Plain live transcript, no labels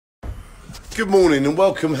Good morning and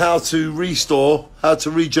welcome how to restore, how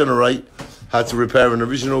to regenerate, how to repair an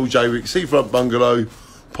original Jaywick seafront bungalow,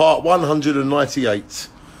 part 198.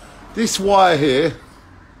 This wire here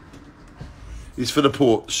is for the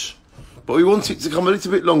porch, but we want it to come a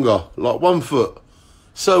little bit longer, like 1 foot.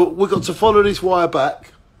 So we've got to follow this wire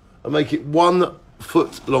back and make it 1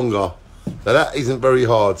 foot longer. Now that isn't very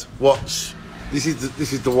hard. Watch. This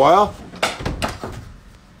is the wire.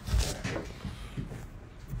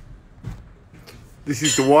 This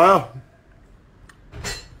is the wire,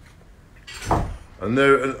 and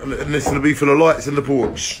this will be for the lights in the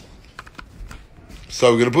porch.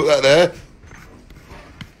 So we're going to put that there.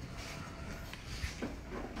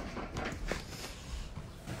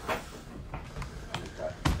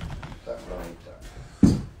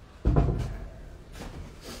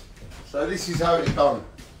 So this is how it's done.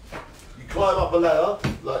 You climb up a ladder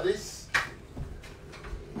like this,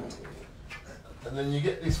 and then you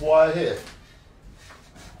get this wire here.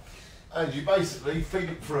 And you basically feed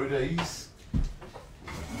it through these.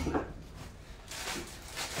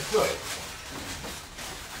 Look.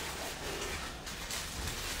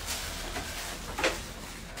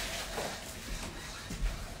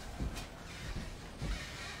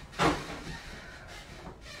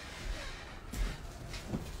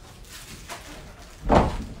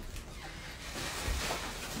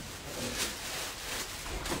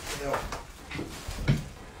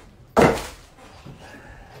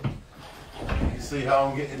 See how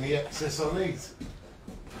I'm getting the excess on these.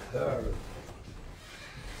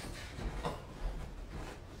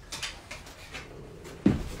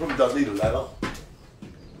 Probably don't need a ladder.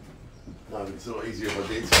 No, it's a lot easier if I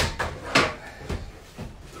did.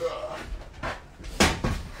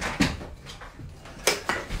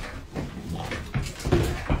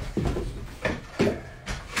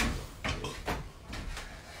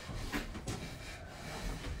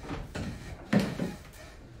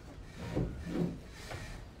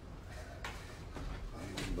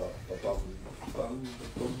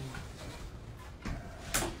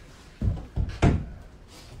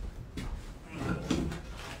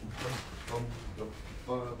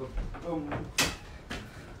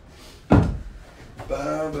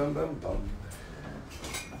 Bum, bum, bum, bum.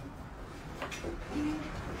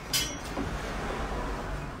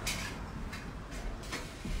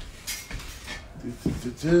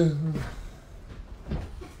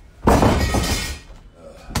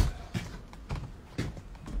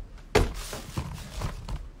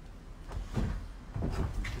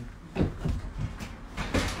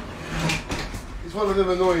 It's one of them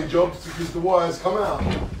annoying jobs because the wires come out.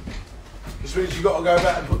 Which means you've got to go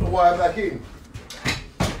back and put the wire back in.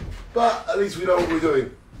 But at least we know what we're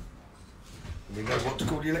doing. We know what to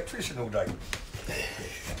call the electrician all day.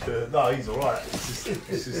 No, he's alright.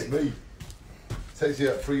 It's just me. Takes you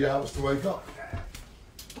about 3 hours to wake up.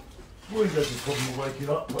 Well, he has his problem of waking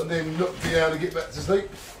up and then not being able to get back to sleep.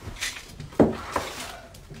 Here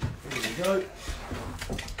we go.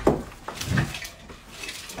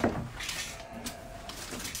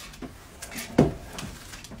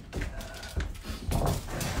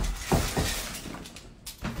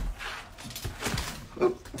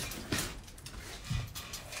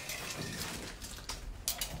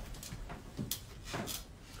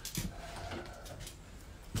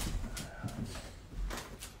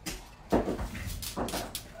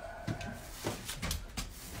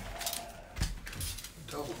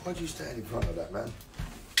 Why do you stand in front of that, man?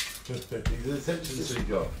 He's an attention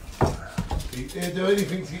seeker. He'll do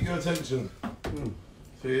anything to get your attention.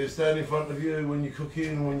 So he'll stand in front of you when you're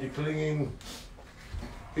cooking, when you're cleaning.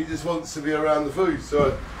 He just wants to be around the food,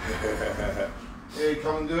 so he'll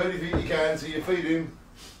come and do anything you can till you feed him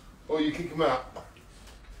or you kick him out.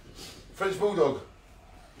 French Bulldog.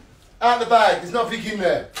 Out the bag, there's nothing in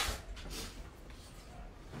there.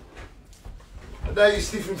 And now you're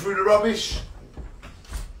sniffing through the rubbish.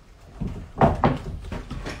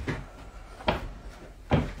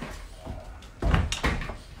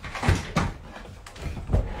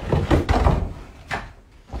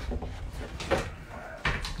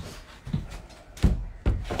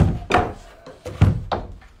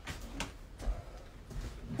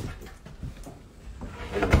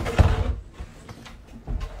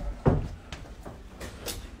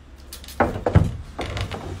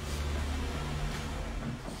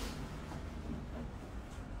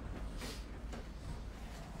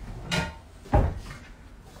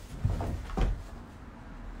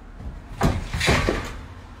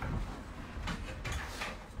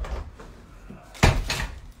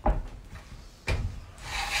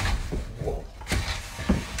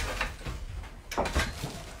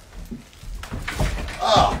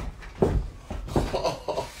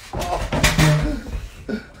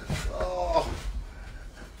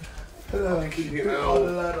 Fucking hell.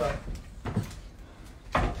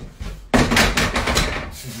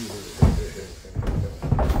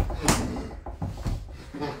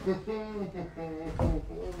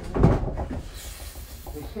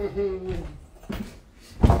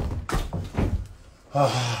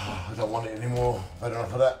 I don't want it anymore. I've had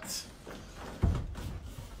enough of that.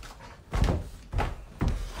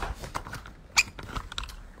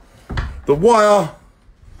 The wire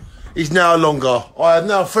is now longer. I have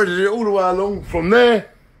now threaded it all the way along from there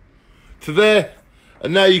to there,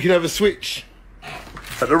 and now you can have a switch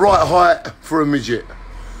at the right height for a midget.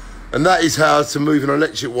 And that is how to move an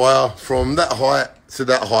electric wire from that height to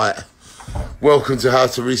that height. Welcome to how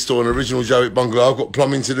to restore an original Jaywick bungalow. I've got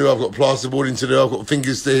plumbing to do, I've got plasterboarding to do, I've got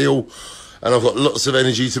fingers to heal, and I've got lots of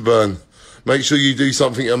energy to burn. Make sure you do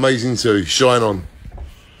something amazing too. Shine on.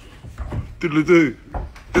 Diddle-a-doo,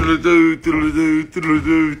 diddle-a-doo, diddle-a-doo,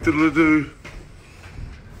 diddle-a-doo, diddle-a-doo.